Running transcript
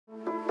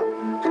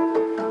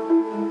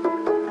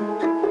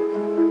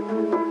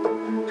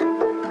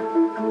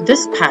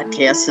This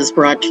podcast is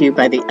brought to you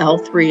by the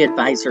L3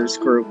 Advisors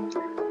Group.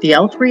 The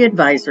L3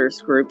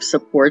 Advisors Group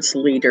supports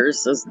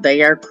leaders as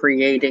they are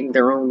creating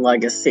their own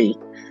legacy.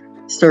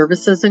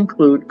 Services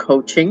include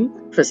coaching,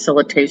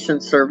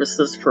 facilitation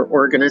services for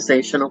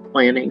organizational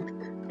planning,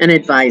 and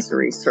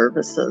advisory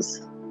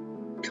services.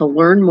 To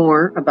learn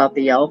more about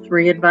the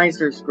L3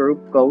 Advisors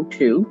Group, go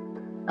to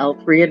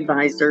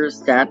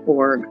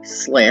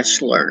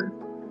l3advisors.org/learn.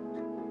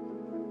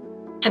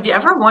 Have you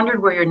ever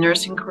wondered where your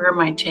nursing career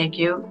might take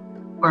you,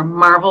 or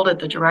marveled at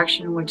the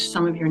direction in which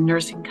some of your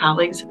nursing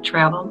colleagues have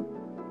traveled,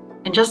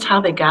 and just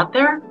how they got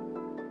there?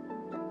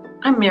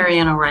 I'm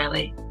Marianne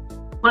O'Reilly,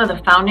 one of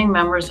the founding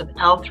members of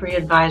L3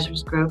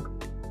 Advisors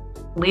Group,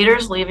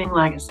 Leaders Leaving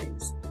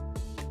Legacies.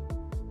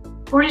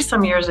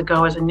 40-some years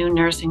ago, as a new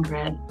nursing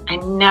grad, I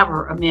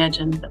never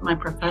imagined that my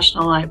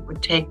professional life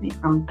would take me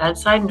from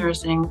bedside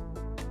nursing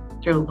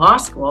through law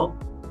school,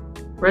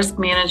 risk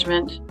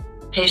management,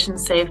 patient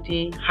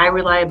safety, high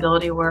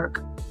reliability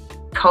work,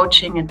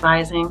 coaching,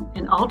 advising,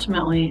 and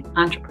ultimately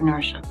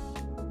entrepreneurship.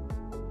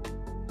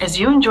 As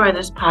you enjoy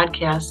this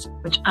podcast,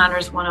 which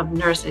honors one of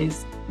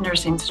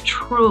nursing's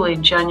truly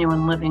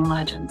genuine living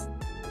legends,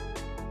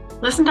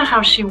 listen to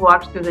how she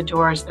walked through the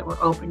doors that were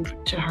opened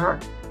to her,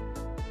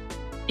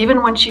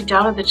 even when she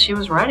doubted that she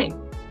was ready.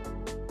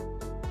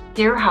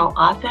 Hear how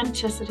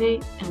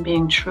authenticity and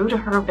being true to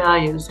her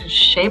values has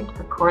shaped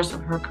the course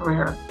of her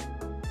career,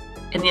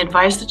 and the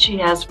advice that she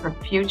has for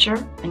future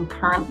and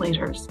current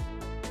leaders.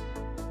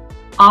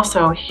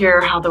 Also, hear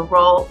how the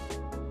role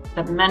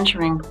that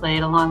mentoring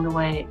played along the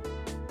way.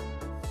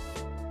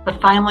 But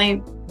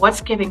finally,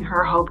 what's giving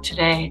her hope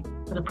today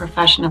for the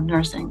profession of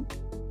nursing?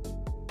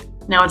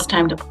 Now it's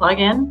time to plug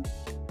in,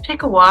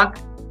 take a walk,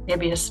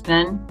 maybe a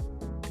spin,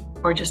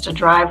 or just a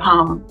drive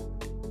home,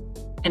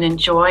 and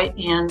enjoy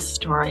Anne's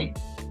story.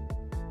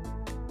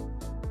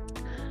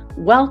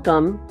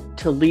 Welcome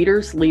to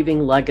Leaders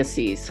Leaving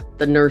Legacies,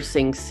 the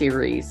nursing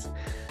series.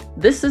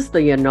 This is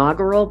the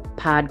inaugural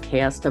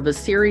podcast of a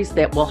series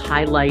that will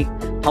highlight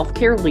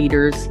healthcare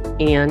leaders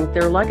and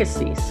their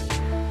legacies.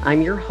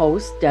 I'm your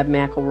host, Deb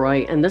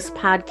McElroy, and this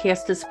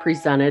podcast is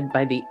presented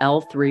by the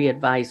L3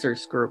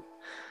 Advisors Group.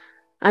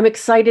 I'm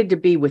excited to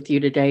be with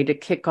you today to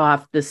kick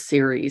off this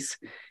series.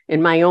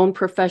 In my own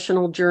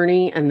professional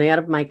journey and that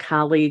of my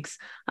colleagues,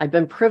 I've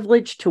been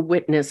privileged to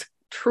witness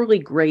truly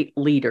great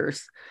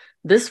leaders.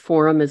 This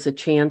forum is a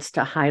chance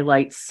to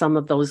highlight some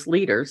of those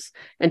leaders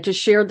and to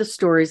share the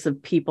stories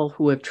of people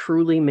who have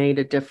truly made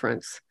a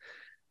difference.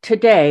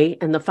 Today,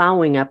 and the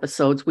following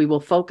episodes, we will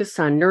focus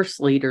on nurse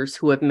leaders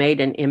who have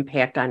made an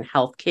impact on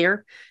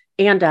healthcare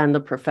and on the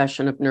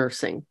profession of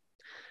nursing.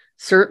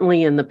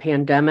 Certainly in the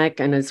pandemic,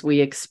 and as we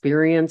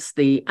experience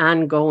the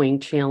ongoing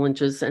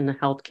challenges in the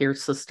healthcare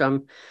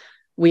system,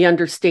 we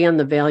understand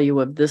the value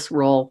of this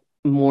role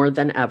more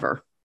than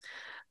ever.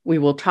 We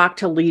will talk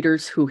to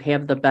leaders who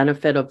have the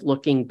benefit of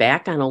looking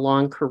back on a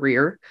long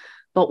career,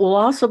 but we'll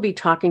also be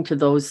talking to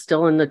those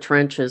still in the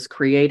trenches,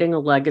 creating a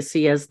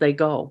legacy as they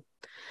go.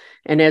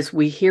 And as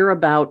we hear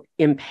about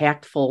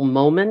impactful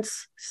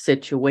moments,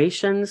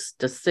 situations,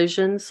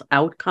 decisions,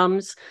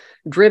 outcomes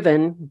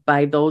driven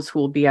by those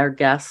who will be our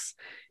guests,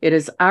 it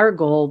is our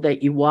goal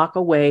that you walk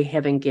away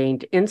having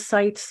gained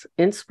insights,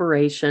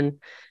 inspiration,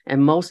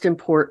 and most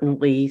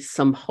importantly,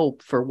 some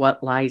hope for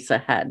what lies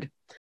ahead.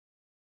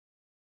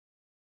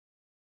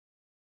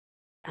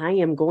 I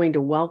am going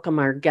to welcome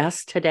our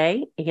guest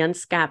today, Anne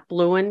Scott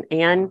Bluin.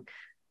 Anne,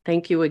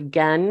 thank you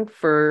again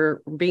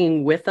for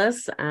being with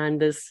us on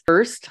this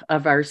first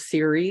of our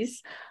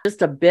series.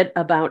 Just a bit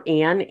about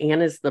Anne.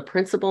 Anne is the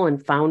principal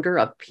and founder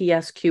of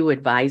PSQ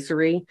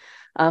Advisory,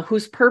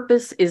 whose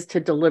purpose is to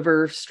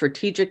deliver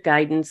strategic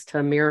guidance to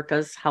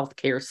America's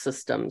healthcare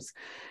systems.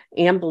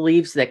 Anne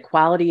believes that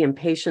quality and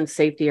patient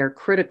safety are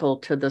critical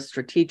to the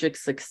strategic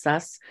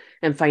success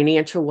and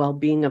financial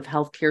well-being of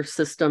healthcare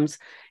systems,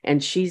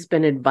 and she's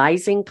been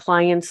advising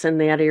clients in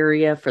that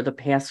area for the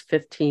past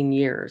 15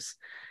 years.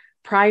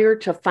 Prior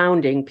to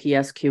founding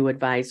PSQ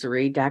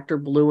Advisory, Dr.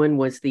 Bluin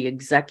was the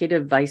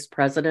Executive Vice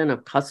President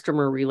of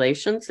Customer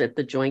Relations at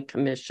the Joint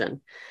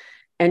Commission.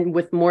 And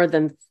with more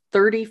than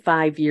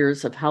 35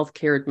 years of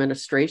healthcare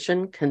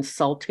administration,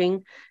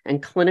 consulting,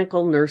 and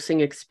clinical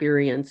nursing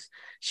experience,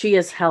 she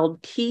has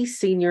held key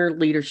senior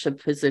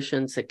leadership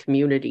positions at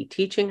community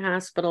teaching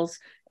hospitals,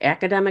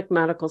 academic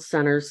medical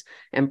centers,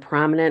 and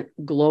prominent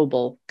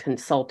global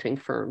consulting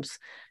firms.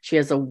 She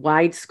has a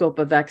wide scope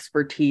of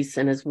expertise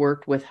and has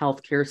worked with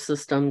healthcare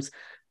systems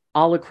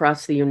all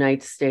across the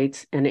United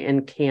States and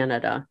in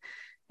Canada.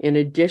 In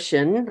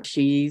addition,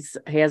 she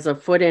has a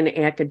foot in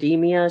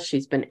academia.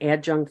 She's been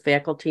adjunct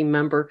faculty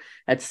member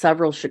at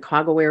several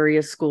Chicago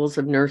area schools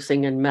of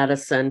nursing and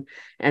medicine,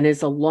 and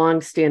is a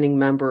longstanding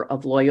member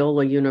of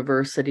Loyola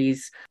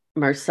University's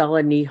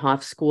Marcella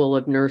Niehoff School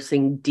of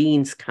Nursing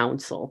Dean's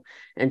Council.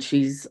 And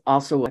she's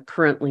also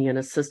currently an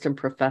assistant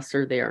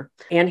professor there,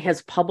 and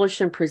has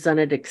published and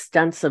presented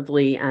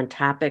extensively on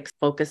topics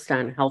focused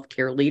on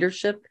healthcare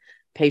leadership,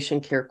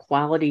 patient care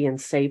quality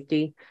and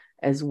safety,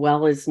 as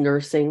well as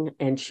nursing,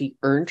 and she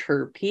earned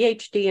her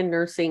PhD in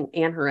nursing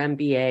and her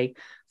MBA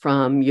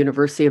from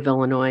University of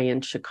Illinois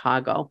in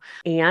Chicago.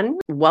 Anne,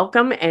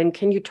 welcome. And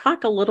can you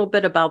talk a little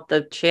bit about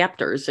the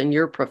chapters in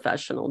your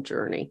professional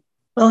journey?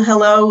 Well,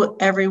 hello,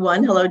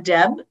 everyone. Hello,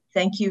 Deb.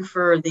 Thank you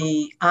for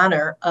the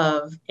honor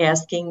of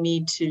asking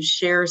me to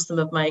share some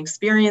of my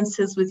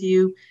experiences with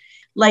you.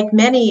 Like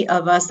many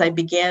of us, I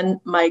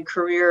began my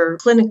career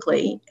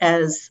clinically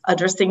as a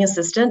nursing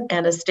assistant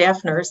and a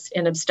staff nurse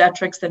in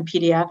obstetrics and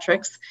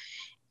pediatrics,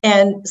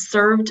 and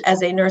served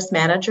as a nurse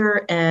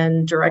manager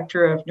and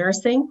director of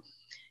nursing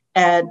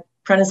at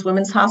Prentice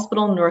Women's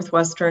Hospital,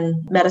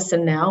 Northwestern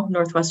Medicine now,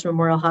 Northwestern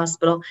Memorial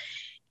Hospital.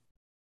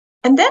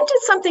 And then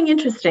did something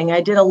interesting.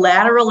 I did a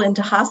lateral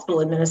into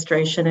hospital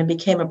administration and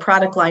became a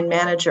product line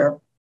manager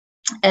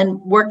and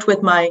worked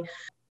with my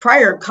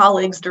prior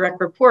colleagues, direct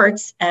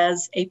reports,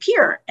 as a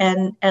peer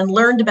and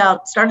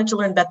started to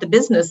learn about the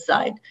business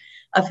side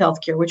of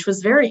healthcare, which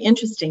was very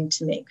interesting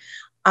to me.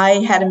 I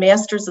had a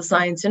master's of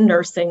science in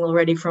nursing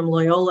already from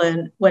Loyola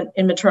and went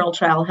in maternal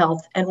child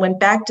health and went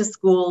back to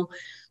school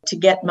to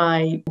get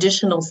my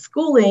additional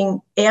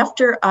schooling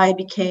after I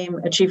became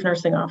a chief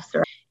nursing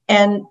officer.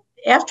 And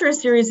after a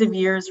series of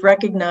years,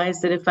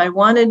 recognized that if I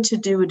wanted to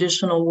do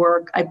additional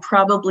work, I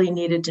probably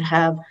needed to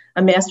have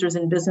a master's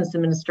in business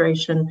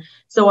administration.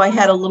 So I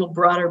had a little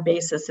broader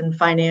basis in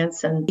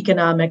finance and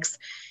economics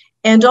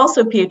and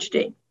also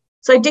PhD.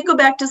 So I did go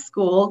back to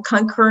school,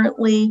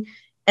 concurrently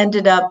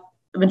ended up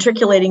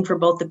matriculating for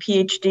both the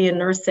PhD in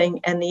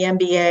nursing and the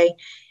MBA.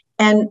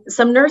 And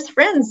some nurse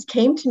friends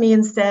came to me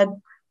and said,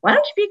 why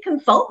don't you be a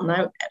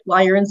consultant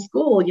while you're in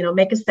school,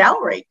 make a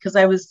salary? Because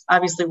I was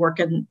obviously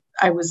working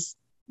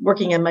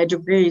in my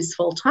degrees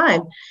full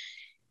time.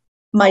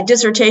 My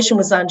dissertation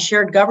was on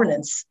shared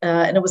governance,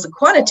 and it was a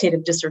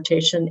quantitative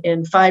dissertation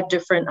in 5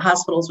 different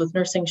hospitals with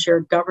nursing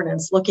shared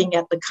governance, looking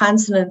at the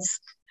consonance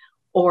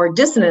or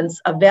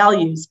dissonance of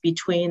values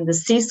between the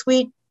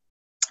C-suite,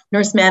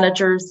 nurse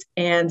managers,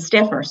 and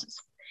staff nurses.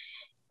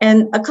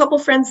 And a couple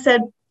friends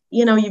said,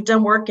 you've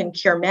done work in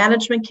care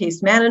management,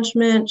 case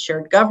management,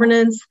 shared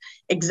governance,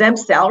 exempt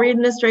salary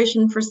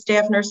administration for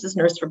staff nurses,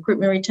 nurse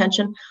recruitment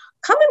retention.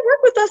 Come and work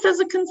with us as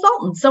a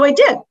consultant. So I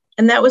did.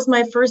 And that was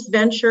my first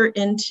venture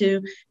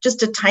into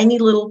just a tiny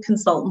little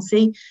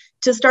consultancy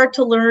to start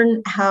to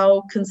learn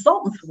how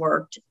consultants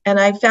worked. And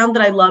I found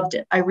that I loved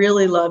it. I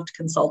really loved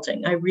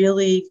consulting. I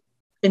really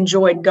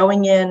enjoyed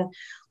going in,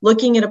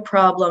 looking at a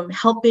problem,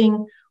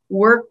 helping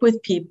work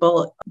with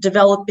people,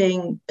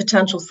 developing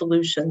potential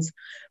solutions.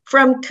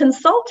 From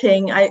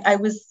consulting, I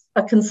was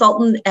a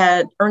consultant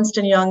at Ernst &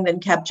 Young, then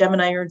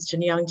Capgemini, Ernst &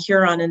 Young,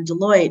 Huron, and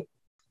Deloitte.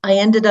 I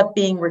ended up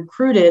being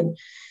recruited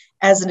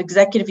as an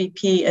executive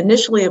VP,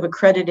 initially of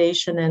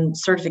accreditation and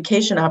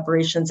certification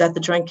operations at the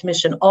Joint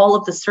Commission. All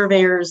of the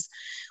surveyors,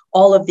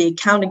 all of the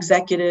account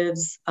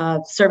executives,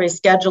 survey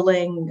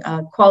scheduling,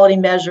 quality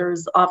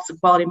measures, Office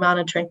of Quality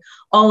Monitoring,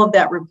 all of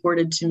that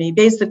reported to me,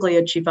 basically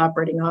a chief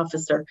operating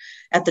officer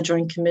at the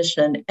Joint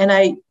Commission. And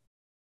I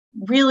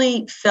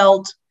really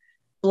felt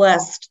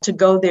blessed to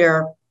go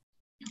there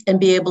and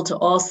be able to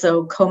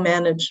also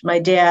co-manage my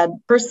dad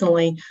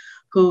personally,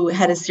 who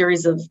had a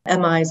series of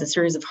MIs, a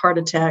series of heart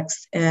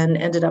attacks, and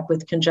ended up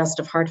with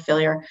congestive heart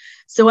failure.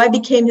 So I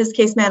became his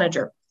case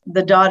manager,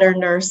 the daughter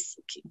nurse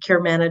care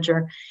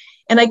manager.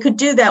 And I could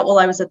do that while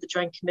I was at the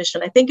Joint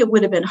Commission. I think it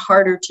would have been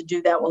harder to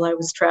do that while I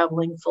was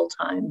traveling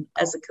full-time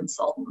as a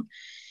consultant.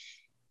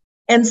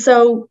 And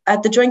so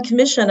at the Joint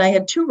Commission, I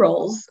had 2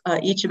 roles,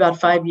 each about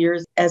 5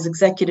 years as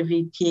executive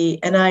VP,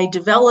 and I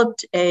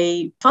developed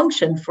a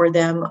function for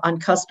them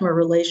on customer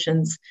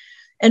relations.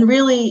 And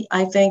really,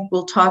 I think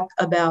we'll talk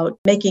about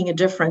making a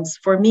difference.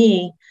 For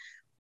me,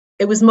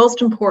 it was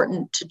most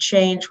important to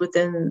change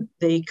within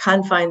the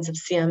confines of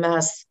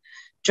CMS,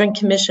 Joint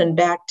Commission,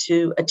 back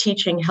to a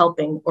teaching,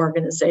 helping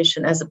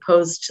organization, as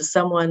opposed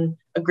to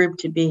a group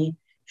to be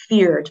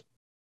feared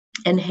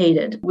and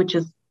hated, which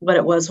is what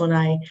it was when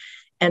I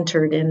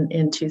entered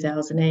in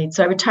 2008.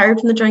 So I retired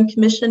from the Joint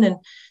Commission in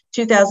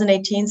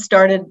 2018,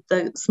 started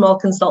the small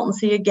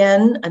consultancy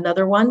again,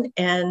 another one,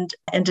 and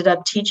ended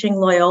up teaching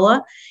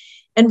Loyola.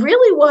 And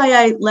really why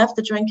I left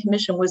the Joint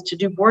Commission was to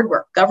do board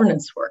work,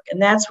 governance work.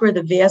 And that's where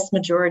the vast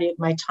majority of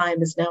my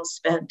time is now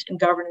spent, in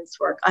governance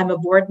work. I'm a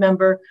board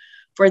member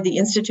for the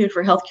Institute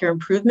for Healthcare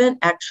Improvement,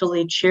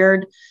 actually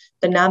chaired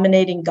the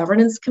nominating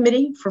governance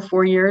committee for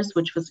 4 years,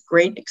 which was a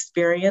great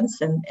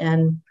experience. And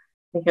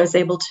I think I was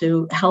able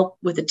to help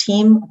with a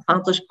team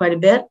accomplish quite a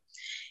bit.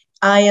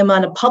 I am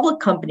on a public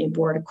company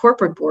board, a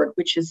corporate board,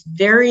 which is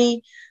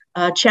very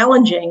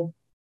challenging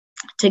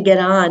to get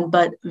on,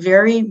 but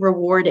very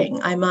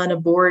rewarding. I'm on a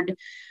board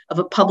of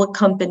a public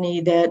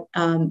company that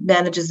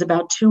manages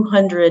about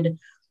 200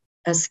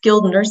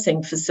 skilled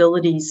nursing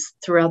facilities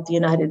throughout the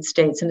United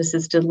States and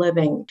assisted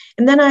living.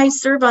 And then I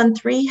serve on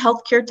 3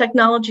 healthcare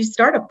technology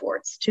startup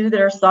boards, 2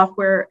 that are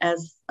software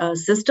as a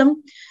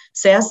system,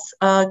 SaaS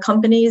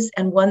companies,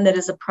 and 1 that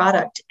is a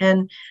product.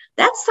 And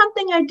that's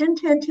something I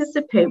didn't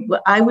anticipate.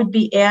 I would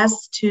be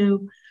asked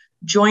to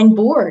join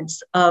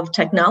boards of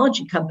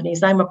technology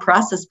companies. I'm a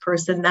process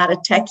person, not a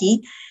techie.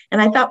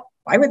 And I thought,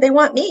 why would they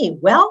want me?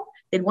 Well,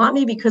 they'd want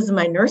me because of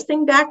my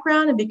nursing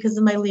background and because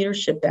of my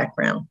leadership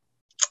background.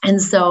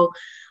 And so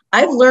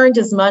I've learned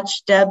as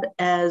much, Deb,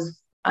 as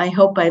I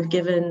hope I've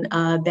given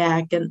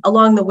back. And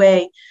along the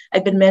way,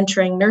 I've been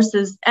mentoring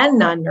nurses and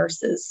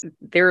non-nurses.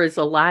 There is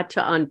a lot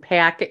to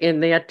unpack in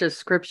that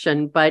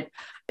description, but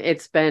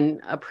it's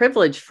been a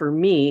privilege for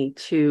me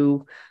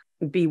to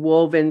be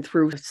woven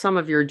through some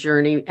of your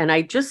journey. And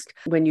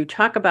when you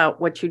talk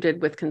about what you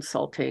did with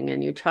consulting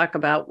and you talk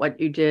about what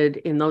you did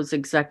in those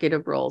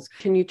executive roles,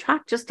 can you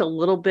talk just a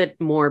little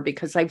bit more?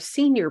 Because I've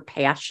seen your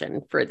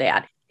passion for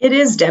that. It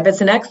is, Deb.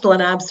 It's an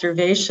excellent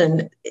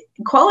observation.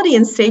 Quality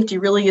and safety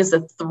really is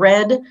a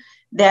thread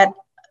that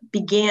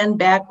began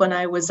back when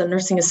I was a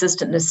nursing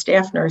assistant and a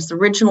staff nurse.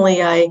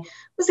 Originally, I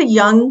was a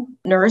young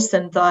nurse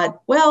and thought,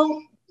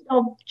 well,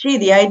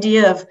 the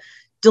idea of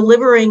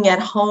delivering at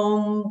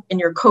home in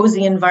your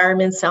cozy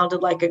environment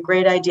sounded like a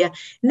great idea.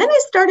 And then I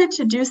started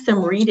to do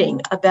some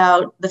reading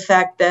about the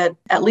fact that,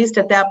 at least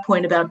at that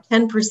point, about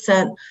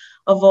 10%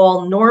 of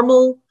all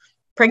normal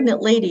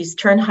pregnant ladies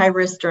turn high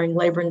risk during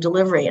labor and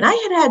delivery. And I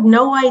had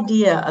no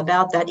idea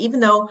about that, even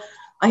though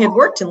I had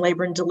worked in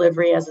labor and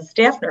delivery as a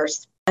staff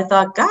nurse. I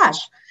thought, gosh,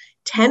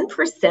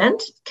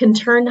 10% can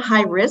turn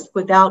high risk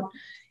without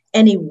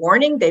any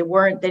warning. They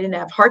didn't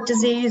have heart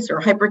disease or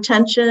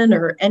hypertension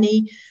or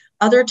any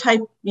other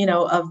type,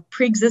 of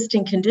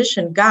pre-existing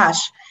condition.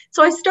 Gosh.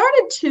 So I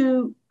started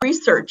to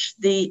research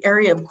the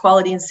area of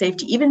quality and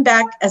safety, even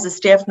back as a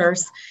staff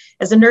nurse.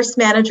 As a nurse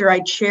manager, I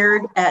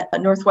chaired at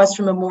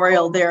Northwestern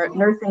Memorial their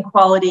nursing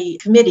quality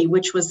committee,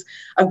 which was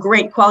a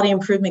great quality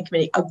improvement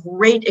committee, a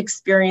great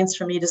experience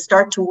for me to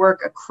start to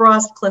work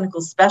across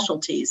clinical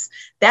specialties.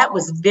 That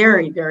was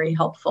very, very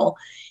helpful.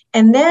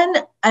 And then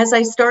as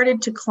I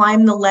started to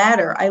climb the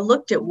ladder, I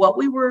looked at what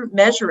we were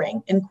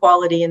measuring in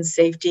quality and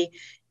safety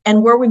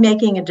and were we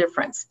making a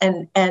difference?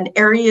 And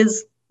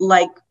areas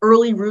like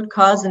early root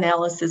cause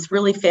analysis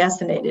really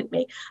fascinated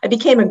me. I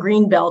became a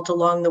green belt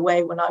along the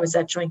way when I was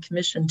at Joint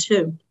Commission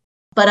too.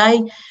 But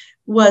I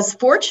was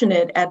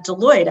fortunate at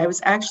Deloitte. I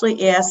was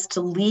actually asked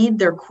to lead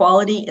their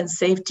quality and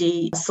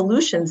safety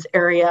solutions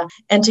area.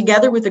 And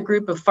together with a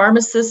group of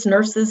pharmacists,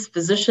 nurses,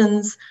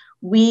 physicians,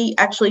 we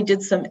actually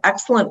did some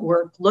excellent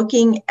work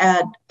looking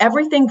at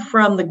everything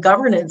from the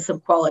governance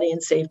of quality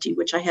and safety,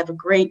 which I have a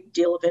great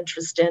deal of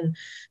interest in,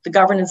 the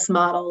governance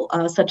model,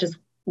 such as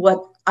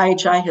what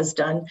IHI has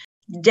done,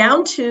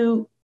 down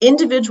to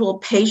individual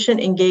patient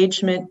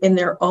engagement in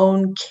their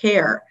own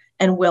care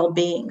and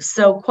well-being.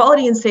 So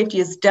quality and safety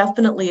is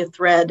definitely a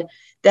thread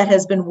that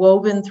has been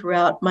woven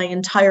throughout my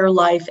entire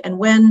life. And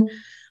when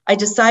I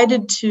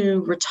decided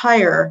to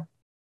retire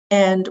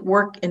and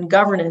work in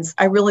governance,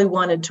 I really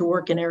wanted to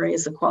work in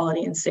areas of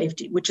quality and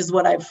safety, which is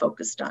what I've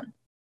focused on.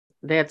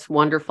 That's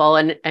wonderful.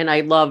 And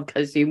I love,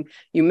 because you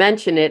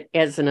mention it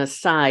as an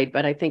aside,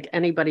 but I think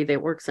anybody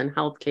that works in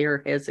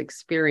healthcare has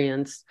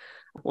experienced,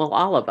 well,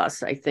 all of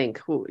us, I think,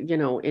 who,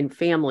 in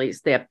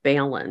families, that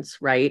balance,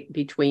 right,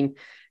 between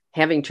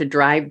having to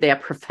drive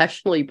that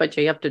professionally, but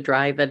you have to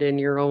drive it in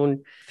your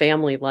own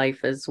family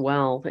life as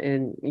well.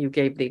 And you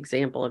gave the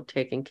example of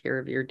taking care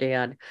of your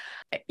dad.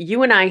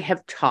 You and I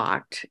have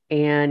talked,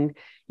 and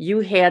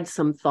you had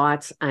some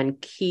thoughts on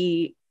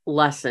key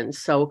lessons.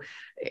 So,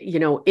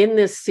 in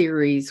this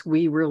series,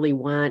 we really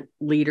want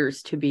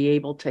leaders to be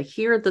able to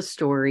hear the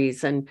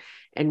stories and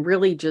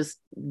really just,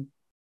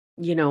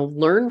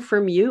 learn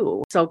from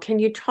you. So can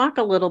you talk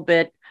a little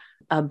bit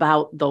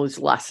about those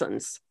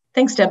lessons?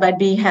 Thanks, Deb. I'd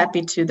be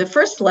happy to. The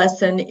first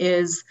lesson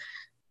is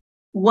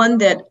one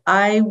that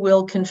I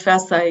will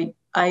confess I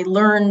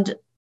learned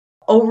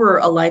over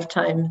a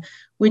lifetime,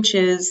 which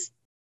is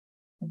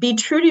be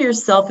true to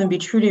yourself and be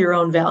true to your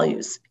own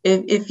values.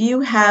 If you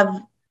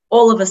have,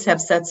 all of us have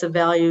sets of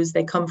values.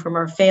 They come from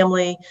our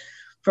family,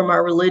 from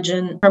our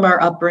religion, from our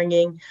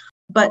upbringing,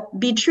 but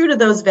be true to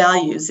those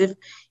values.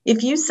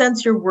 If you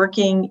sense you're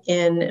working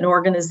in an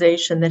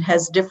organization that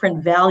has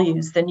different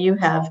values than you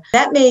have,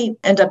 that may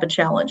end up a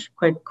challenge,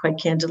 quite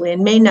candidly,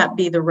 and may not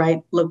be the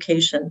right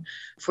location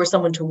for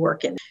someone to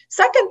work in.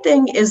 Second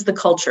thing is the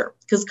culture,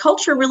 because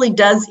culture really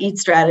does eat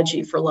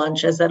strategy for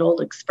lunch, as that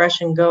old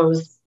expression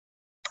goes.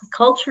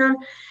 Culture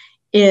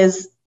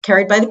is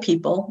carried by the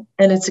people,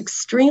 and it's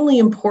extremely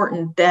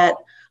important that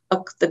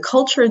the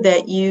culture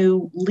that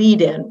you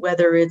lead in,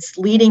 whether it's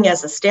leading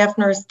as a staff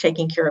nurse,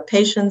 taking care of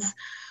patients,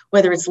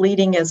 whether it's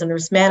leading as a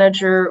nurse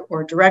manager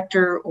or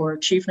director or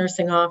chief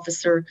nursing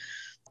officer,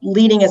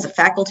 leading as a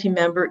faculty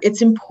member,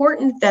 it's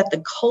important that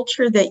the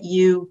culture that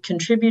you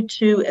contribute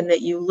to and that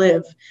you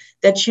live,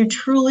 that you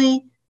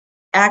truly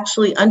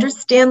actually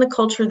understand the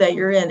culture that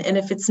you're in. And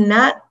if it's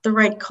not the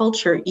right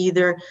culture,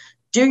 either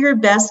do your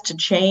best to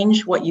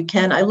change what you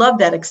can. I love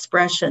that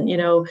expression,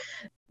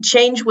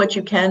 change what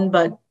you can,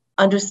 but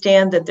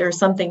understand that there are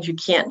some things you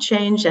can't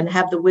change and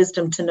have the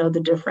wisdom to know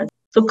the difference.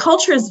 So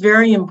culture is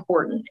very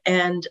important.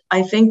 And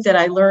I think that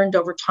I learned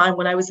over time,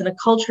 when I was in a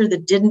culture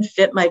that didn't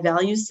fit my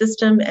value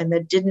system and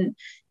that didn't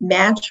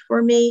match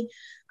for me,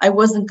 I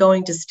wasn't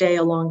going to stay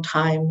a long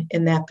time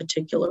in that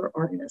particular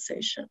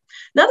organization.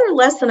 Another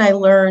lesson I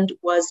learned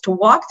was to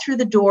walk through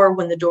the door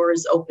when the door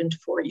is opened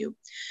for you.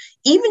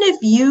 Even if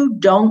you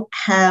don't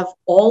have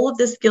all of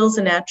the skills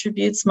and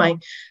attributes, my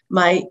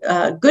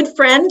good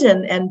friend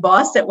and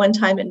boss at one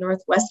time at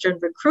Northwestern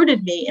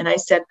recruited me, and I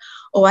said,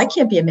 oh, I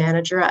can't be a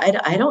manager.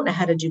 I don't know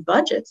how to do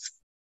budgets.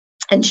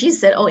 And she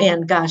said, oh,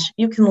 Ann, gosh,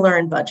 you can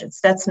learn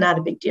budgets. That's not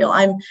a big deal.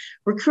 I'm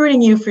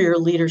recruiting you for your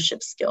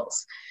leadership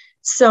skills.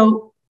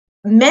 So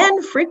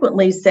men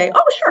frequently say,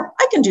 oh, sure,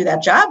 I can do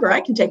that job, or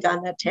I can take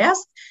on that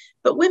task.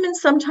 But women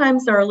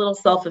sometimes are a little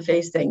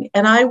self-effacing.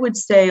 And I would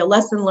say a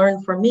lesson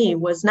learned for me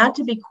was not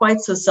to be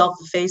quite so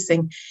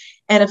self-effacing.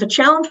 And if a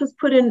challenge was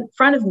put in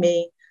front of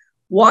me,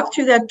 walk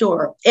through that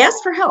door.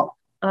 Ask for help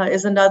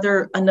is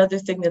another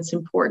thing that's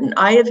important.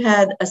 I have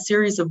had a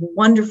series of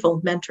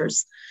wonderful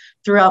mentors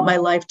throughout my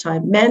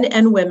lifetime, men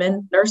and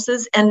women,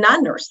 nurses and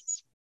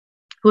non-nurses,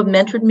 who have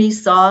mentored me,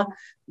 saw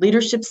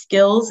leadership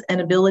skills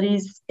and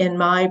abilities in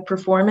my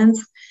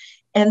performance,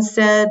 and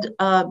said,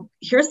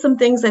 here's some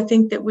things I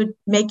think that would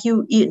make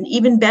you an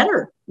even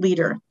better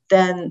leader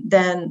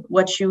than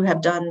what you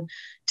have done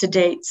to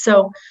date.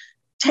 So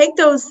take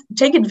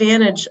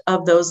advantage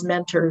of those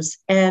mentors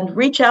and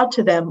reach out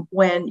to them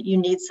when you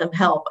need some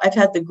help. I've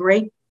had the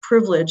great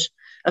privilege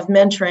of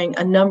mentoring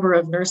a number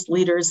of nurse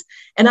leaders,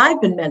 and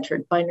I've been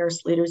mentored by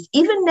nurse leaders.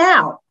 Even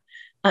now,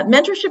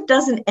 mentorship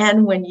doesn't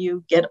end when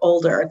you get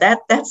older.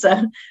 That's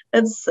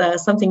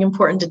something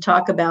important to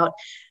talk about.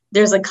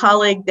 There's a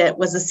colleague that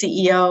was a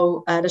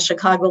CEO at a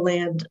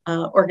Chicagoland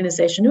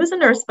organization who was a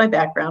nurse by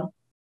background.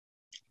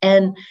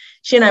 And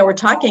she and I were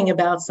talking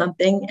about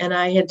something, and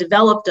I had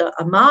developed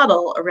a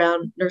model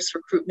around nurse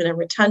recruitment and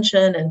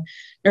retention and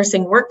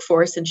nursing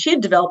workforce. And she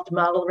had developed a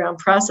model around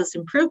process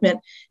improvement.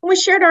 And we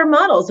shared our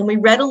models, and we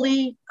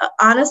readily,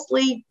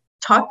 honestly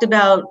talked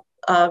about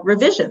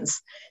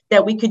revisions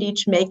that we could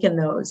each make in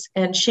those.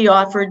 And she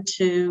offered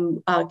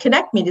to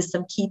connect me to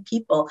some key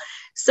people.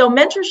 So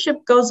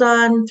mentorship goes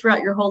on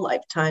throughout your whole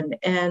lifetime,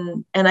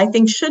 and I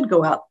think should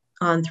go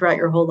on throughout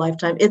your whole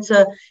lifetime. It's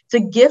a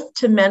gift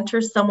to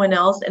mentor someone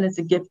else, and it's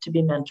a gift to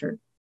be mentored.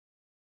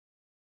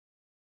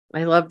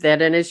 I love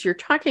that. And as you're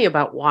talking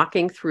about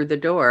walking through the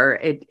door,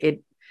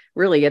 it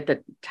really, at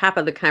the top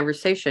of the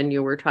conversation,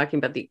 you were talking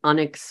about the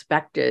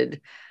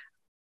unexpected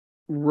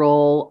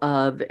role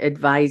of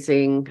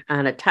advising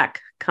on a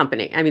tech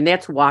company. I mean,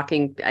 that's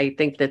walking. I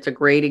think that's a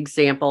great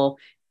example,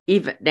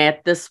 even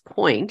at this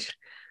point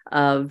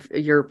of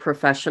your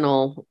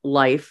professional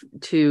life,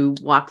 to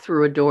walk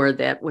through a door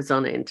that was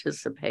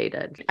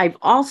unanticipated. I've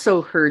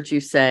also heard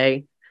you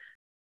say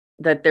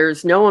that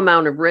there's no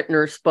amount of written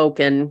or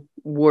spoken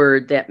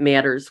word that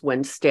matters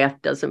when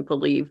staff doesn't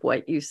believe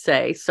what you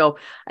say. So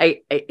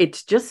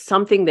it's just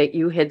something that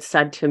you had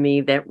said to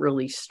me that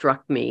really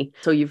struck me.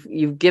 So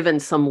you've given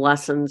some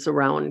lessons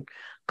around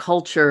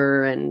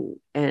culture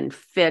and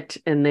fit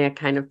and that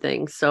kind of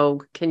thing.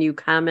 So can you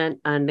comment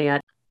on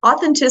that?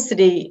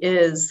 Authenticity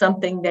is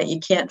something that you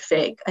can't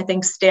fake. I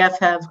think staff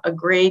have a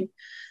great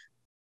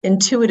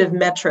intuitive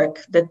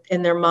metric that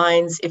in their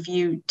minds, if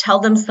you tell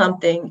them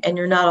something and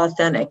you're not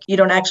authentic, you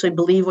don't actually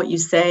believe what you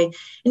say,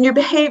 and your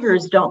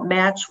behaviors don't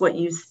match what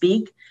you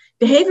speak.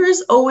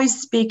 Behaviors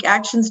always speak,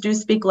 actions do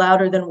speak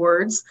louder than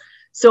words.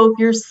 So if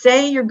you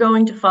say you're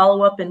going to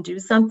follow up and do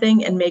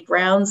something and make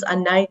rounds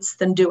on nights,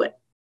 then do it.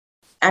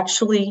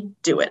 Actually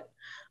do it.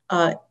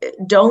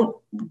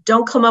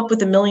 Don't come up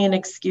with a million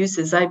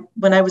excuses.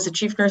 When I was a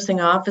chief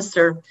nursing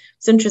officer,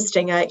 it's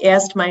interesting, I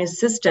asked my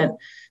assistant,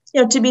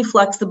 to be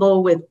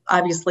flexible with,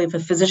 obviously, if a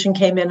physician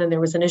came in and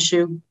there was an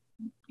issue,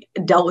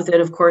 dealt with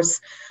it, of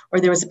course, or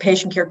there was a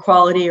patient care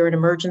quality or an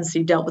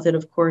emergency, dealt with it,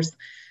 of course.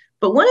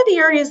 But one of the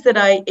areas that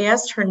I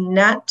asked her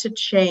not to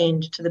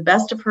change to the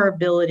best of her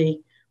ability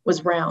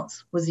was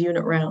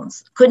unit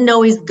rounds. Couldn't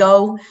always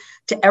go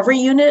to every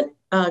unit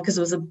because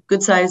it was a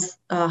good size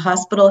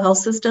hospital health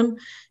system.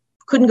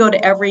 Couldn't go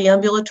to every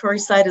ambulatory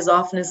site as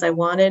often as I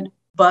wanted.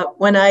 But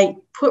when I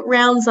put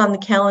rounds on the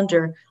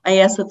calendar, I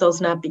asked that those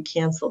not be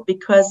canceled,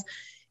 because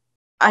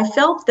I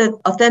felt that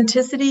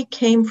authenticity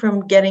came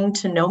from getting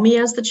to know me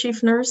as the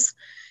chief nurse.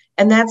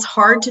 And that's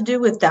hard to do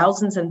with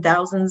thousands and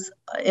thousands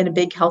in a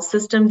big health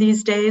system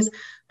these days.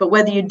 But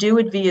whether you do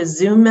it via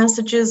Zoom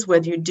messages,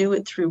 whether you do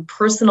it through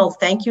personal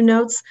thank you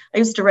notes, I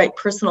used to write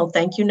personal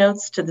thank you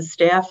notes to the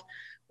staff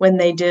when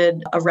they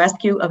did a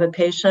rescue of a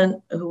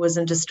patient who was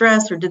in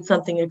distress or did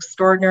something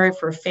extraordinary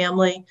for a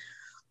family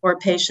or a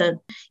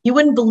patient. You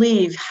wouldn't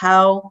believe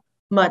how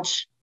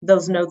much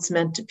those notes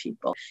meant to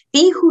people.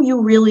 Be who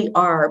you really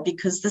are,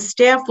 because the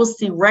staff will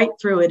see right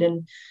through it.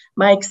 In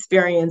my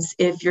experience,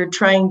 if you're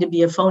trying to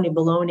be a phony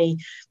baloney,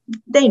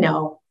 they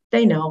know.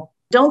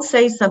 Don't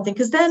say something,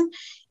 because then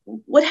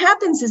what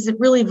happens is it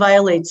really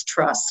violates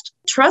trust.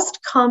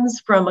 Trust comes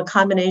from a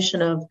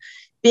combination of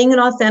being an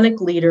authentic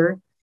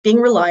leader, being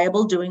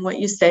reliable, doing what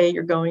you say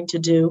you're going to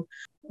do,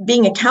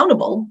 being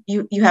accountable.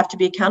 You have to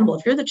be accountable.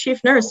 If you're the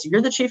chief nurse,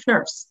 you're the chief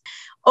nurse.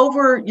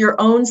 Over your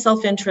own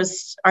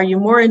self-interest, are you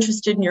more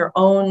interested in your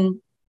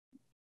own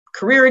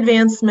career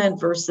advancement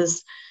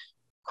versus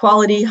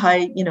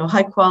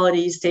high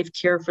quality, safe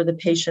care for the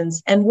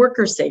patients and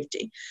worker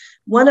safety.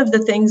 One of the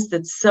things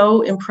that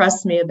so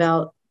impressed me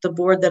about the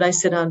board that I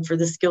sit on for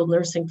the skilled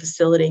nursing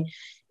facility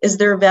is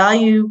their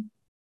value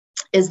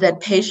is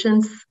that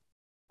patients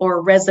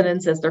or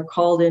residents, as they're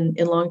called in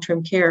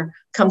long-term care,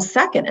 come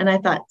second. And I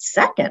thought,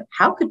 second?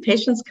 How could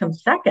patients come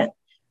second?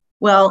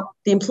 Well,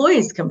 the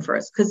employees come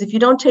first, because if you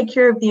don't take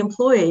care of the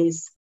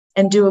employees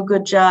and do a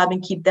good job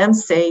and keep them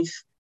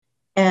safe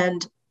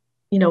and,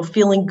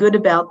 feeling good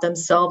about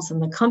themselves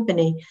and the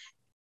company,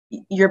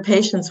 your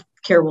patients'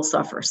 care will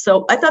suffer.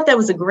 So I thought that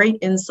was a great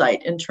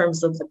insight in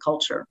terms of the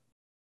culture.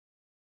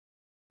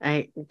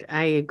 I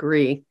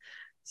agree.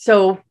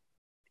 So,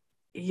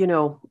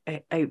 I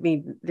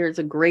mean, there's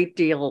a great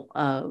deal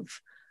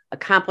of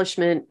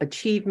accomplishment,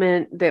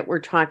 achievement that we're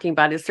talking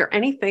about. Is there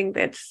anything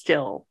that's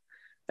still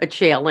a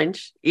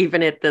challenge,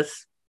 even at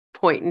this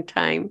point in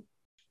time?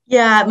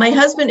 Yeah, if my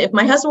husband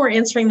were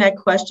answering that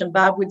question,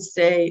 Bob would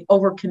say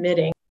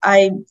overcommitting.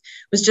 I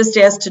was just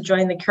asked to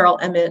join the Carol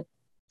Emmett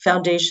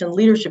Foundation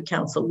Leadership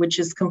Council, which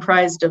is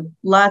comprised of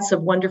lots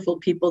of wonderful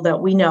people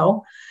that we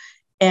know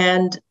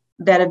and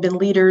that have been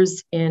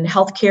leaders in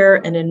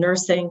healthcare and in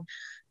nursing.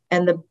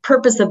 And the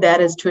purpose of that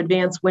is to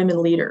advance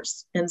women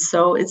leaders. And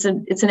so it's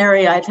an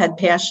area I've had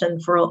passion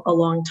for a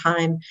long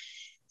time.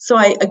 So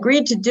I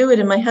agreed to do it.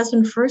 And my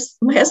husband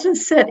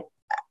said,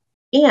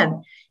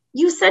 Ann,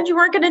 you said you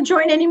weren't going to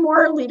join any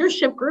more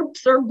leadership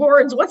groups or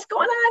boards. What's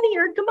going on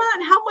here? Come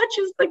on, how much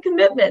is the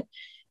commitment?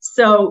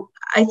 So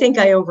I think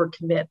I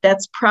overcommit.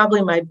 That's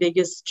probably my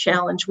biggest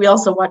challenge. We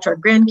also watch our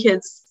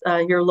grandkids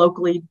here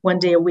locally 1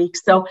 day a week.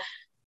 So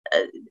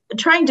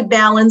trying to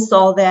balance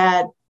all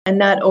that and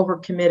not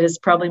overcommit is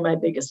probably my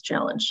biggest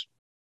challenge.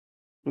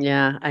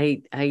 Yeah,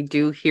 I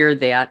do hear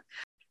that.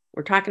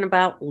 We're talking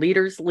about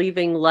leaders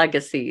leaving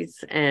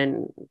legacies,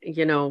 and,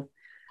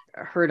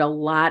 heard a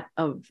lot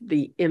of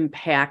the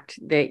impact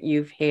that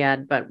you've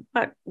had, but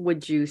what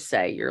would you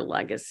say your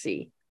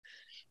legacy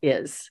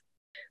is?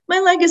 My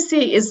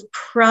legacy is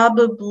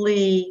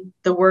probably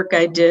the work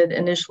I did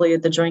initially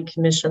at the Joint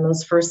Commission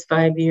those first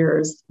 5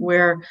 years,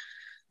 where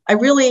I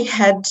really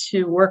had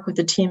to work with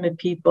a team of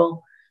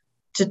people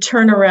to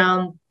turn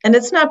around, and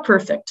it's not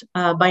perfect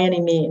by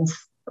any means,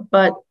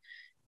 but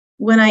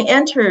when I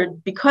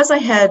entered, because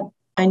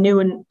I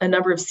knew a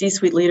number of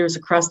C-suite leaders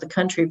across the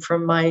country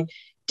from my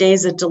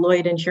days at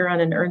Deloitte and Huron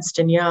and Ernst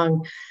 &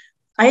 Young,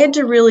 I had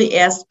to really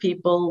ask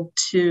people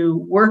to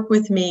work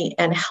with me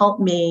and help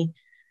me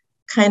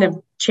kind of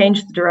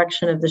change the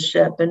direction of the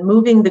ship. And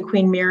moving the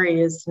Queen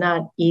Mary is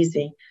not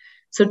easy.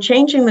 So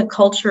changing the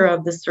culture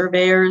of the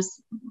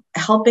surveyors,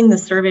 helping the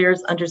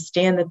surveyors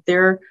understand that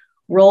their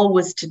role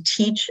was to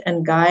teach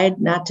and guide,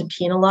 not to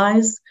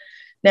penalize.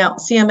 Now,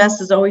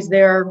 CMS is always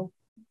there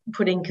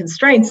putting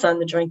constraints on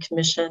the Joint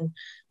Commission,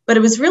 but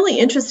it was really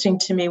interesting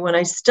to me when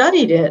I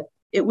studied it.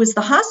 It was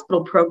the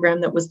hospital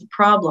program that was the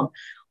problem.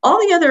 All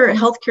the other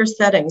healthcare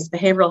settings,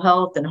 behavioral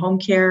health and home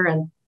care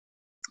and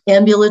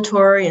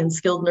ambulatory and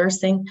skilled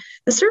nursing,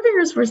 the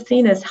surveyors were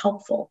seen as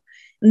helpful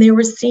and they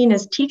were seen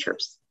as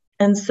teachers.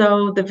 And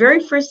so the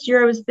very first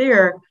year I was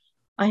there,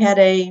 I had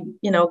a,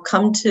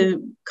 come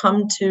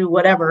to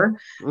whatever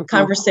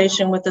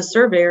conversation with the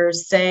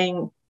surveyors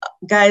saying,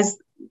 guys,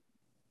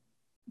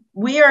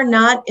 we are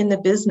not in the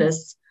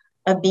business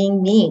of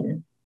being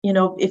mean.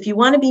 If you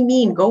want to be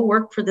mean, go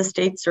work for the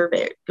state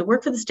survey, go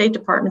work for the state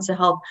departments of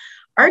health.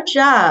 Our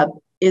job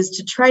is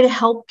to try to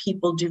help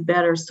people do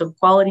better so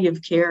quality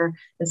of care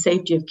and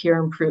safety of care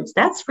improves.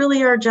 That's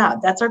really our job.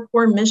 That's our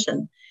core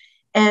mission.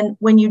 And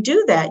when you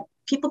do that,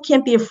 people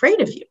can't be afraid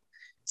of you.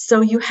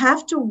 So you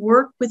have to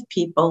work with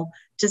people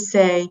to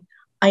say,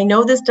 I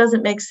know this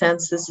doesn't make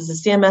sense. This is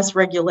a CMS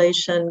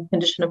regulation,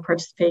 condition of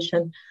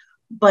participation,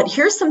 but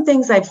here's some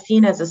things I've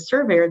seen as a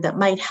surveyor that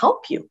might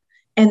help you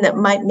and that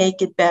might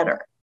make it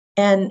better.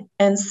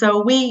 And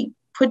so we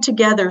put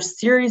together a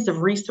series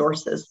of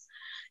resources,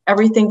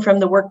 everything from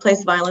the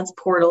workplace violence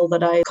portal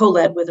that I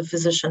co-led with a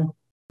physician,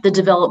 the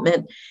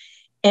development,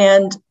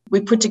 and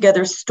we put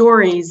together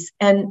stories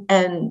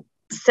and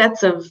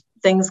sets of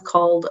things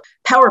called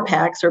power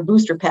packs or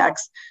booster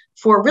packs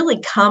for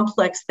really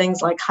complex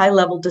things like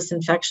high-level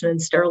disinfection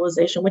and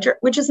sterilization,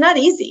 which is not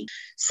easy.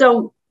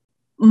 So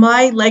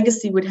my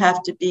legacy would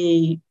have to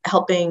be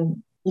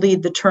helping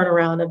lead the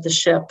turnaround of the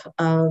ship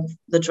of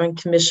the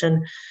Joint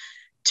Commission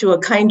to a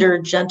kinder,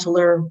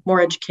 gentler, more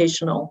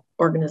educational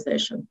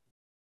organization.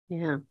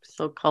 Yeah,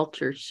 so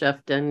culture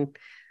shift and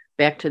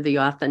back to the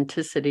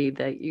authenticity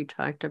that you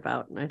talked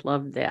about. And I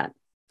love that.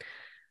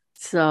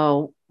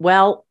 So,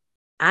 well,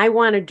 I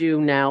want to do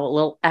now a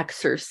little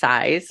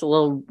exercise, a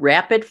little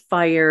rapid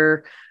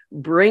fire,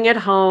 bring it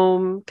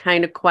home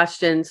kind of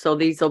questions. So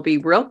these will be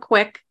real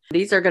quick.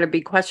 These are going to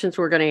be questions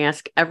we're going to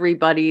ask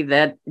everybody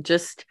that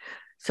just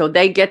so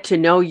they get to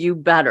know you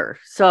better.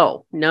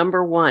 So,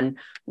 number one,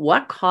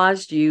 what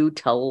caused you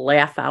to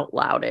laugh out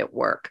loud at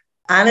work?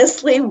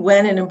 Honestly,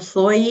 when an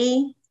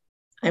employee,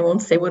 I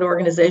won't say what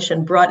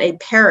organization, brought a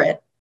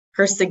parrot,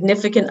 her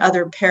significant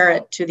other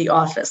parrot, to the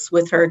office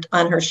with her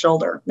on her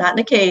shoulder, not in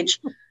a cage,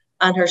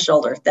 on her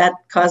shoulder. That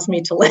caused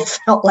me to laugh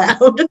out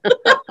loud.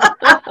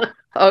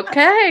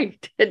 Okay.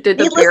 Did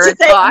the parrot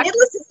talk?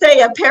 Needless to say,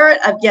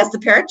 yes, the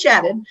parrot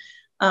chatted.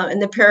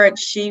 And the parrot,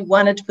 she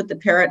wanted to put the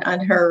parrot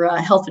on her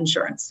health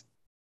insurance.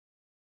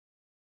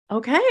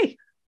 Okay.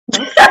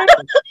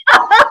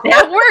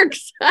 That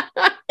works.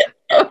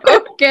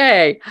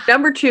 Okay.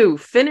 Number 2,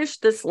 finish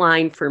this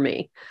line for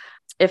me.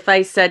 If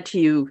I said to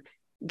you,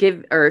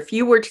 if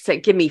you were to say,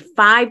 give me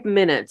 5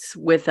 minutes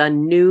with a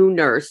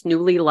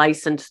newly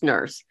licensed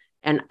nurse,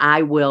 and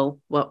I will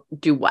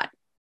do what?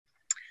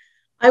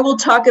 I will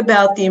talk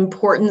about the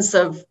importance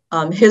of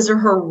his or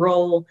her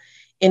role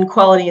in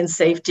quality and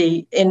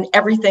safety in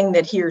everything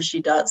that he or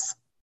she does.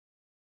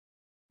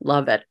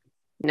 Love it.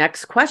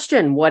 Next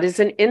question. What is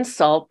an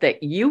insult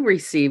that you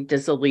received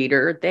as a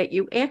leader that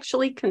you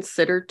actually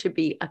consider to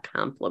be a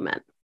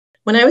compliment?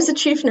 When I was a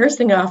chief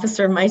nursing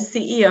officer, my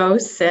CEO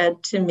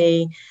said to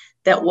me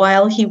that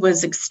while he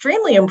was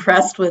extremely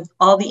impressed with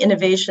all the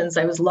innovations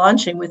I was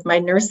launching with my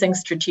nursing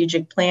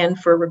strategic plan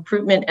for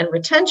recruitment and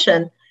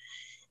retention,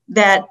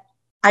 that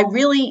I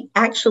really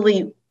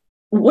actually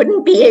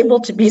wouldn't be able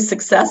to be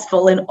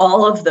successful in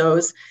all of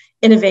those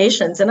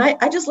innovations. And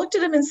I just looked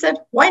at him and said,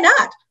 why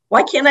not?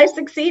 Why can't I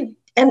succeed?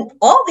 And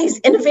all these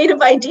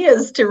innovative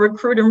ideas to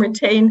recruit and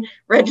retain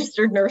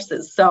registered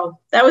nurses. So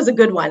that was a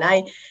good one.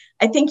 I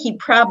think he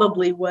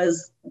probably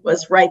was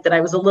right that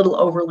I was a little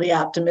overly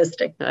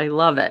optimistic. I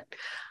love it.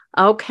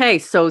 Okay,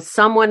 so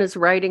someone is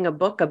writing a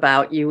book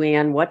about you,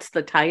 Anne. What's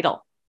the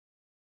title?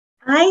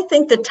 I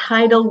think the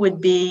title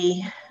would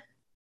be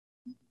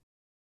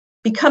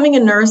Becoming a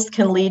Nurse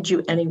Can Lead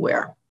You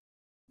Anywhere.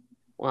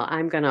 Well,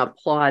 I'm going to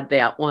applaud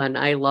that one.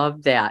 I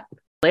love that.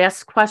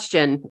 Last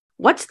question.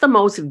 What's the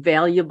most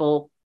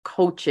valuable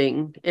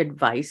coaching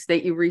advice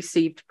that you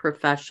received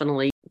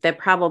professionally that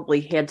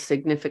probably had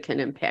significant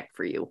impact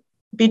for you?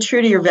 Be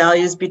true to your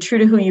values, be true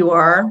to who you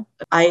are.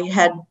 I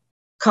had a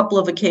couple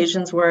of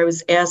occasions where I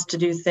was asked to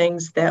do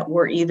things that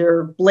were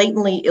either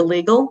blatantly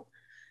illegal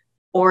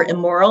or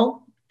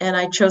immoral, and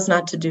I chose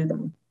not to do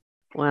them.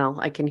 Well,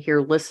 I can hear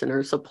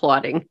listeners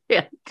applauding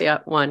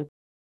that one.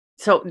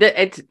 So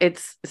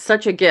it's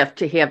such a gift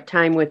to have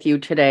time with you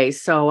today.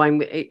 So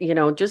I'm,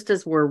 just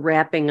as we're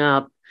wrapping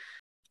up,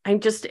 I'm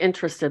just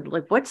interested,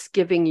 like, what's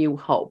giving you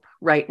hope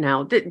right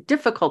now?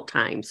 Difficult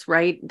times,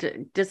 right?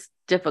 Just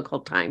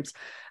difficult times.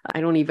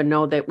 I don't even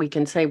know that we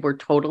can say we're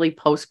totally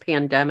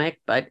post-pandemic,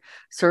 but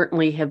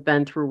certainly have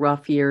been through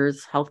rough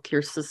years.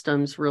 Healthcare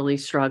systems really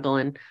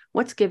struggling.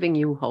 What's giving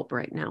you hope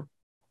right now?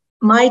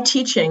 My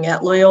teaching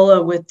at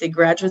Loyola with the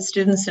graduate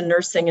students in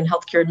nursing and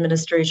healthcare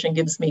administration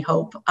gives me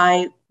hope.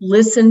 I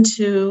listen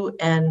to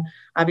and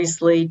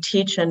obviously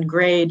teach and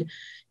grade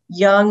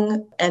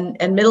young and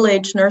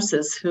middle-aged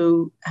nurses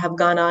who have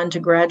gone on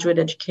to graduate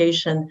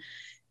education.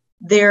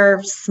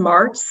 Their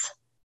smarts,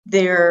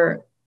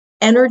 their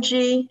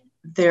energy,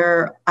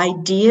 their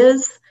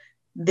ideas,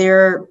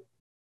 their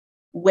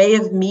way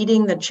of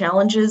meeting the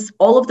challenges,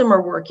 all of them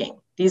are working.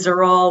 These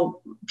are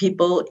all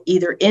people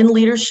either in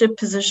leadership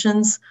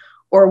positions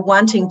or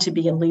wanting to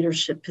be in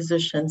leadership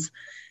positions.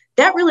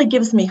 That really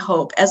gives me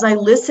hope. As I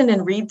listen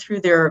and read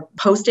through their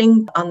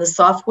posting on the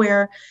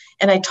software,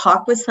 and I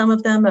talk with some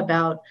of them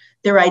about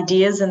their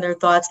ideas and their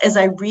thoughts, as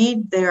I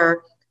read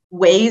their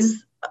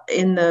ways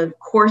in the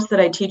course that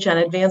I teach on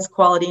advanced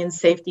quality and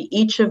safety,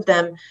 each of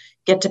them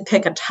get to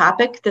pick a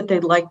topic that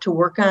they'd like to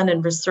work on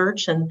and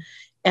research and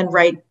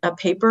write a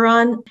paper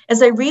on.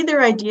 As I read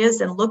their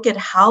ideas and look at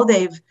how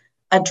they've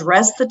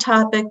addressed the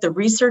topic, the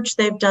research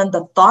they've done,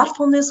 the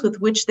thoughtfulness with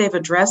which they've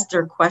addressed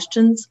their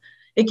questions,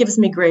 it gives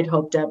me great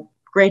hope, Deb.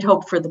 Great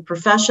hope for the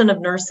profession of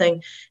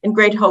nursing and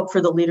great hope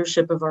for the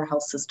leadership of our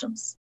health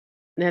systems.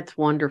 That's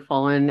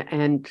wonderful.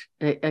 And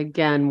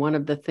again, one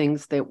of the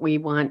things that we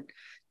want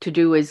to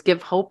do is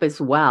give hope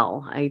as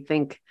well. I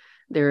think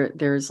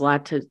there's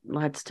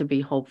lots to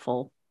be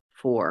hopeful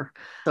for.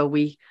 So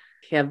we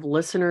have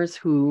listeners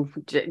who,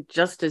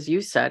 just as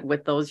you said,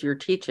 with those you're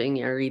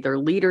teaching, are either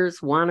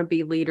leaders, want to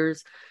be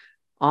leaders,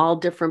 all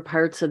different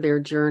parts of their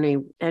journey.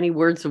 Any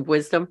words of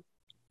wisdom?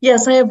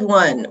 Yes, I have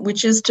one,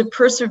 which is to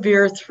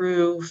persevere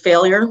through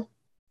failure.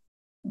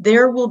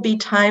 There will be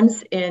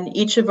times in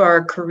each of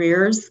our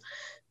careers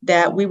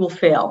that we will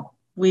fail.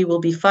 We will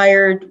be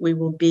fired. We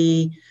will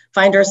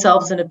find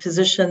ourselves in a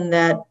position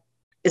that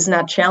is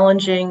not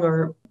challenging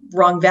or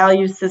wrong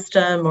value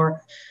system,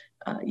 or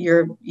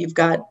you've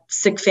got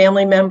sick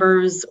family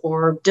members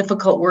or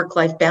difficult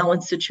work-life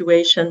balance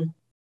situation.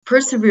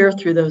 Persevere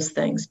through those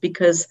things,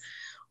 because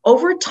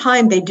over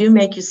time they do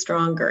make you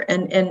stronger.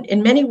 And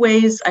in many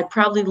ways, I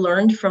probably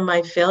learned from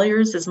my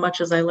failures as much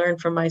as I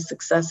learned from my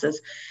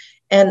successes.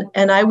 And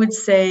I would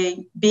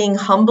say being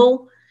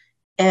humble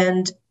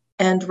and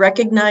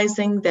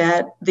recognizing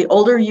that the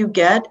older you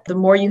get, the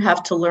more you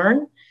have to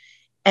learn,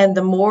 and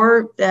the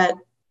more that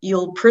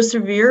you'll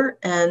persevere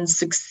and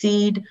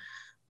succeed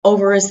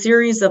over a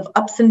series of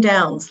ups and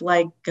downs,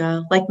 like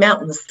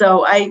mountains.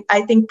 So I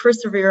think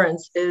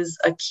perseverance is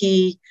a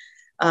key.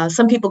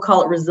 Some people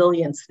call it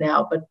resilience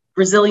now, but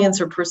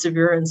resilience or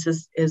perseverance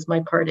is my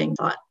parting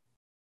thought.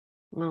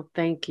 Well,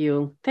 thank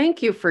you.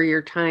 Thank you for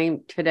your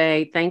time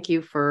today. Thank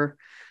you for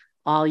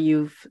all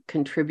you've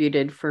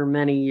contributed for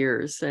many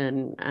years.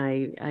 And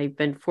I've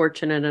been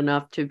fortunate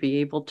enough to be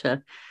able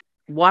to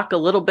walk a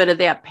little bit of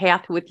that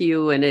path with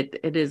you, and it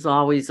is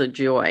always a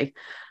joy.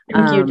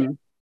 Thank you, Deb.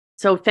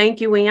 So thank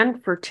you, Ann,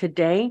 for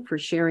today, for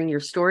sharing your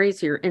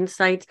stories, your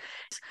insights.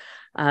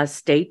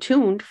 Stay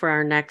tuned for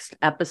our next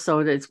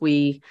episode as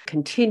we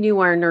continue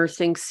our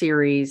nursing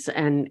series.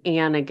 And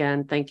Ann,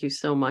 again, thank you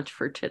so much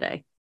for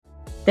today.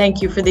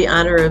 Thank you for the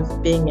honor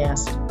of being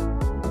asked.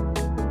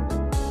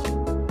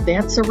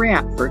 That's a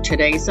wrap for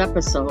today's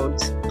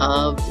episodes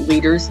of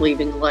Leaders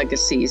Leaving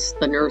Legacies,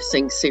 the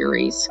nursing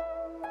series.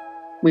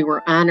 We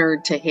were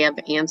honored to have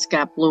Ann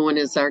Scott Bluin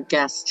as our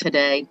guest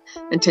today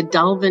and to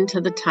delve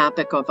into the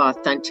topic of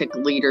authentic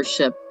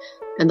leadership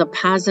and the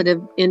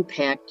positive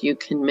impact you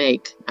can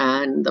make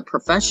on the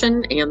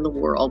profession and the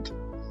world.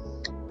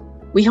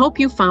 We hope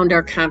you found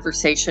our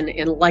conversation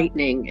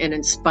enlightening and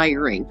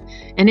inspiring.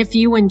 And if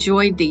you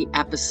enjoyed the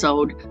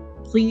episode,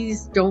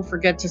 please don't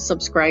forget to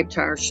subscribe to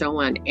our show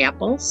on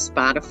Apple,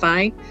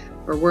 Spotify,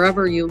 or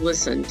wherever you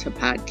listen to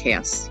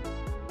podcasts.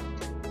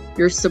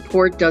 Your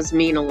support does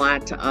mean a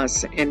lot to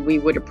us, and we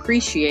would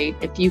appreciate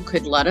if you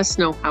could let us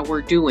know how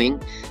we're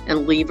doing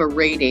and leave a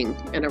rating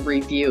and a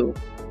review.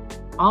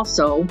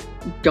 Also,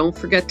 don't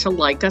forget to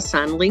like us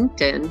on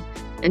LinkedIn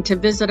and to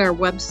visit our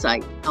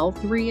website,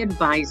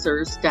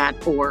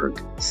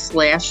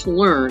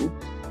 l3advisors.org/learn,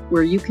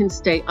 where you can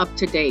stay up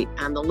to date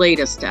on the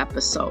latest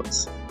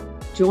episodes.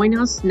 Join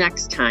us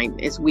next time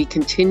as we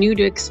continue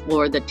to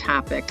explore the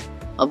topic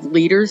of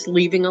leaders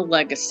leaving a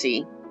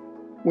legacy,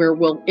 where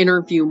we'll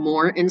interview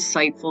more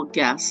insightful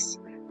guests.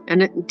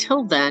 And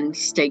until then,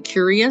 stay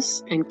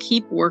curious and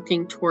keep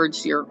working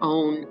towards your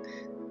own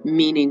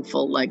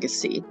meaningful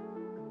legacy.